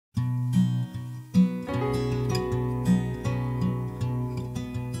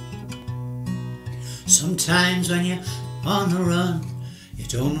Sometimes when you're on the run, you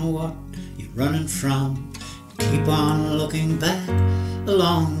don't know what you're running from. Keep on looking back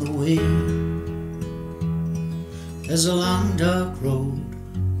along the way. There's a long dark road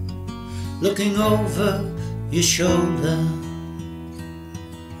looking over your shoulder.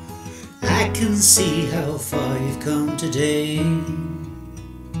 I can see how far you've come today.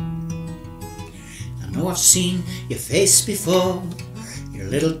 I know I've seen your face before. You're a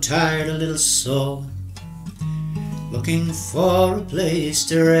little tired, a little sore, looking for a place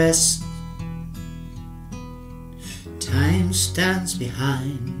to rest. Time stands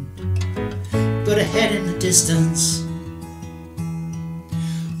behind, but ahead in the distance,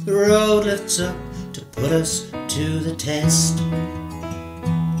 the road lifts up to put us to the test.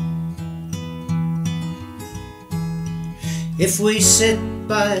 If we sit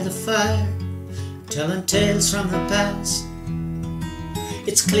by the fire, telling tales from the past,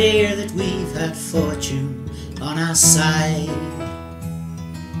 it's clear that we've had fortune on our side.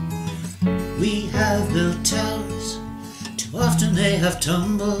 We have built towers, too often they have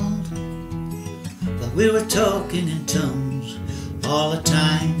tumbled, but we were talking in tongues all the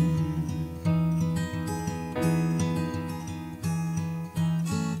time.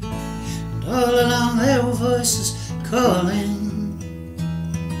 And all along there were voices calling,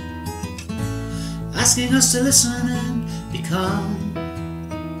 asking us to listen and be calm,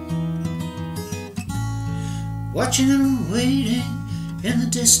 watching and waiting in the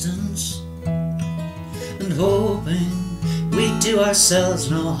distance, and hoping we'd do ourselves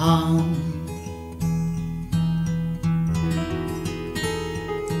no harm.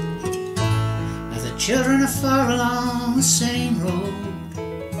 Now the children are far along the same road,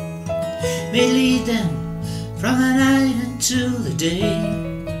 may lead them from the night into the day.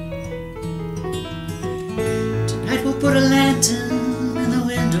 Tonight we'll put a lantern in the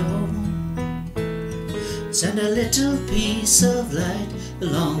window, send a little piece of light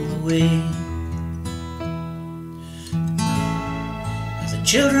along the way. Now the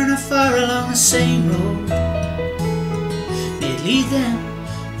children are far along the same road, may lead them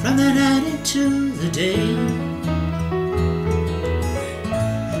from the night into the day.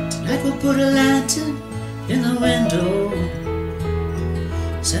 Tonight we'll put a lantern in the window,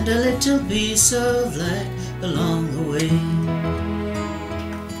 send a little piece of light along the way.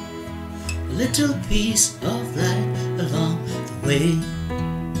 A little piece of light along the way.